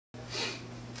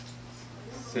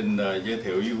Xin giới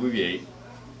thiệu với quý vị,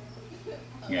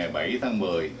 ngày 7 tháng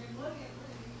 10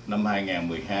 năm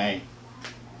 2012,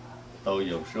 tôi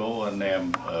và một số anh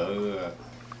em ở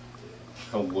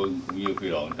Không quân cũng như phi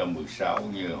đoàn 116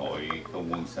 như hội Không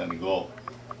quân San Diego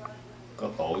có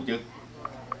tổ chức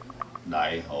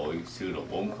Đại hội sư đoàn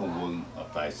 4 Không quân ở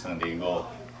tại San Diego.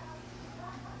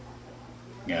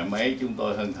 Ngày hôm ấy chúng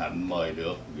tôi hân hạnh mời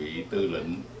được vị tư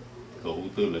lệnh, cựu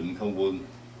tư lệnh Không quân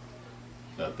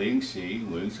là tiến sĩ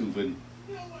Nguyễn Xuân Vinh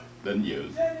đến dự,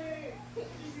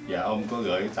 và ông có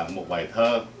gửi tặng một bài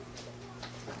thơ.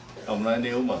 Ông nói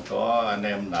nếu mà có anh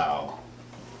em nào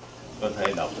có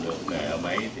thể đọc được ngày hôm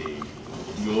ấy thì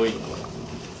vui.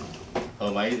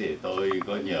 Hôm ấy thì tôi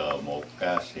có nhờ một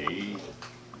ca sĩ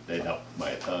để đọc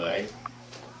bài thơ ấy,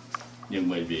 nhưng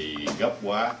mà vì gấp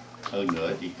quá, hơn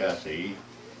nữa chị ca sĩ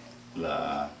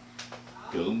là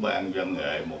trưởng ban văn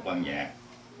nghệ một ban nhạc,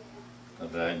 thật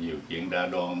ra nhiều chuyện đa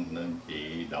đoan nên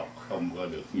chị đọc không có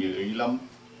được như ý lắm.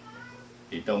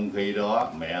 Thì trong khi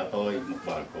đó mẹ tôi, một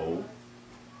bà cụ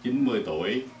 90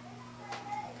 tuổi,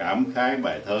 cảm khái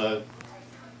bài thơ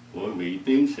của vị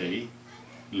tiến sĩ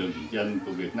lừng danh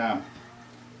của Việt Nam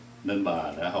nên bà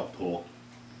đã học thuộc.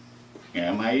 Ngày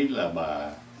hôm ấy là bà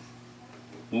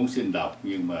muốn xin đọc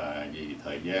nhưng mà vì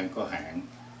thời gian có hạn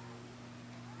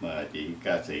mà chị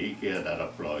ca sĩ kia đã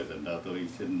đọc rồi, thành ra tôi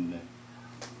xin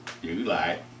giữ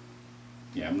lại.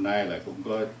 Ngày hôm nay là cũng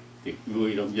có tiệc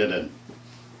vui trong gia đình.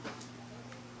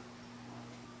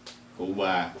 Cụ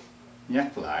bà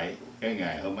nhắc lại cái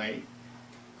ngày hôm ấy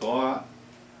có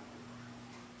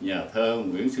nhà thơ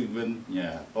Nguyễn Xuân Vinh,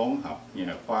 nhà toán học,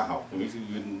 nhà khoa học Nguyễn Xuân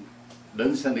Vinh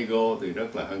đến San Diego thì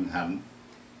rất là hân hạnh.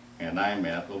 Ngày nay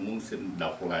mẹ tôi muốn xin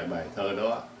đọc lại bài thơ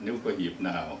đó. Nếu có dịp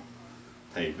nào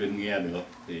thầy Vinh nghe được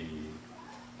thì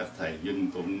các thầy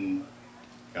Vinh cũng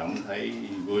cảm thấy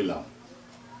vui lòng.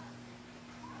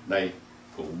 Đây,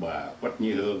 cụ bà Quách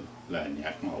Như Hương là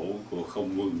nhạc mẫu của Không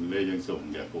quân Lê Văn Sùng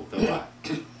và cụ thơ bà.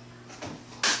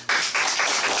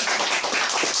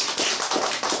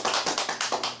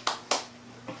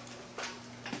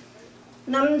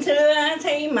 Năm xưa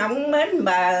thấy mộng bến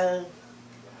bờ,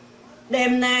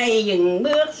 đêm nay dừng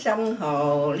bước sông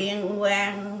hồ liên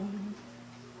quan.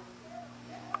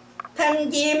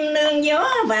 Thân chim nương gió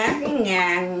bạc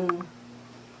ngàn,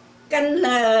 cánh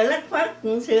lờ lách phất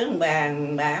sương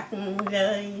bàn bạc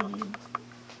rơi.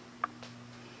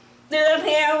 Đưa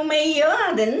theo mây gió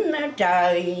đỉnh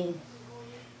trời,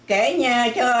 kể nhờ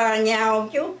cho nhau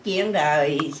chút chuyện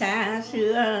đời xa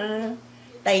xưa.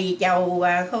 Tây Châu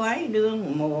và khói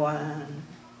đương mùa,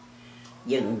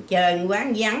 dừng chân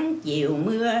quán vắng chiều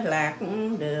mưa lạc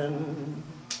đường.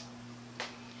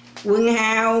 Quần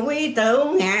hào quý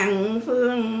tửu ngàn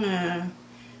phương,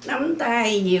 nắm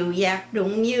tay dìu dặt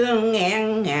đụng dương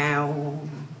nghẹn ngào.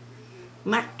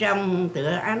 Mắt trong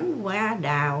tựa ánh hoa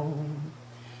đào,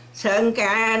 sơn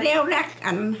ca réo rắt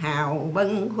anh hào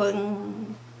bâng khuâng.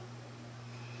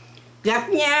 Gặp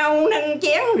nhau nâng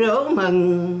chén rượu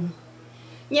mừng,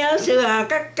 nhớ xưa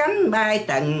cắt cánh bay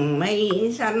tầng mây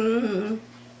xanh.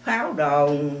 Pháo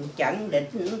đồn trận địch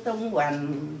tung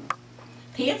hoành,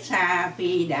 thiết xa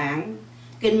phi đạn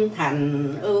kinh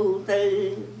thành ưu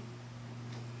tư.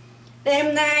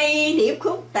 Đêm nay điệp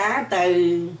khúc tả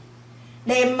từ,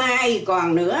 đêm mai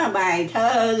còn nữa bài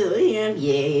thơ gửi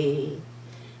về.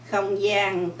 Không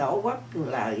gian tổ quốc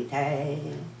lời thề,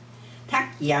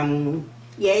 thắt dòng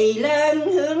dậy lên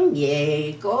hướng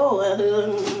về cố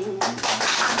hương.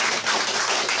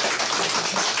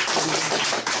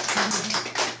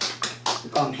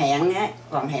 Còn hẹn á,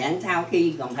 còn hẹn sau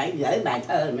khi còn phải gửi bài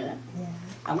thơ nữa.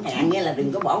 Ông hẹn nghĩa là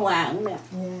đừng có bỏ qua ổng nữa.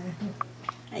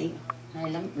 Hay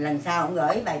lắm. Lần sau ông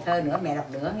gửi bài thơ nữa mẹ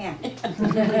đọc nữa nha.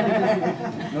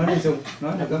 Nói đi Xuân,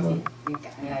 nói là cảm ơn.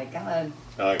 Rồi, cảm ơn.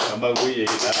 Rồi, cảm ơn quý vị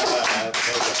đã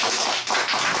theo dõi.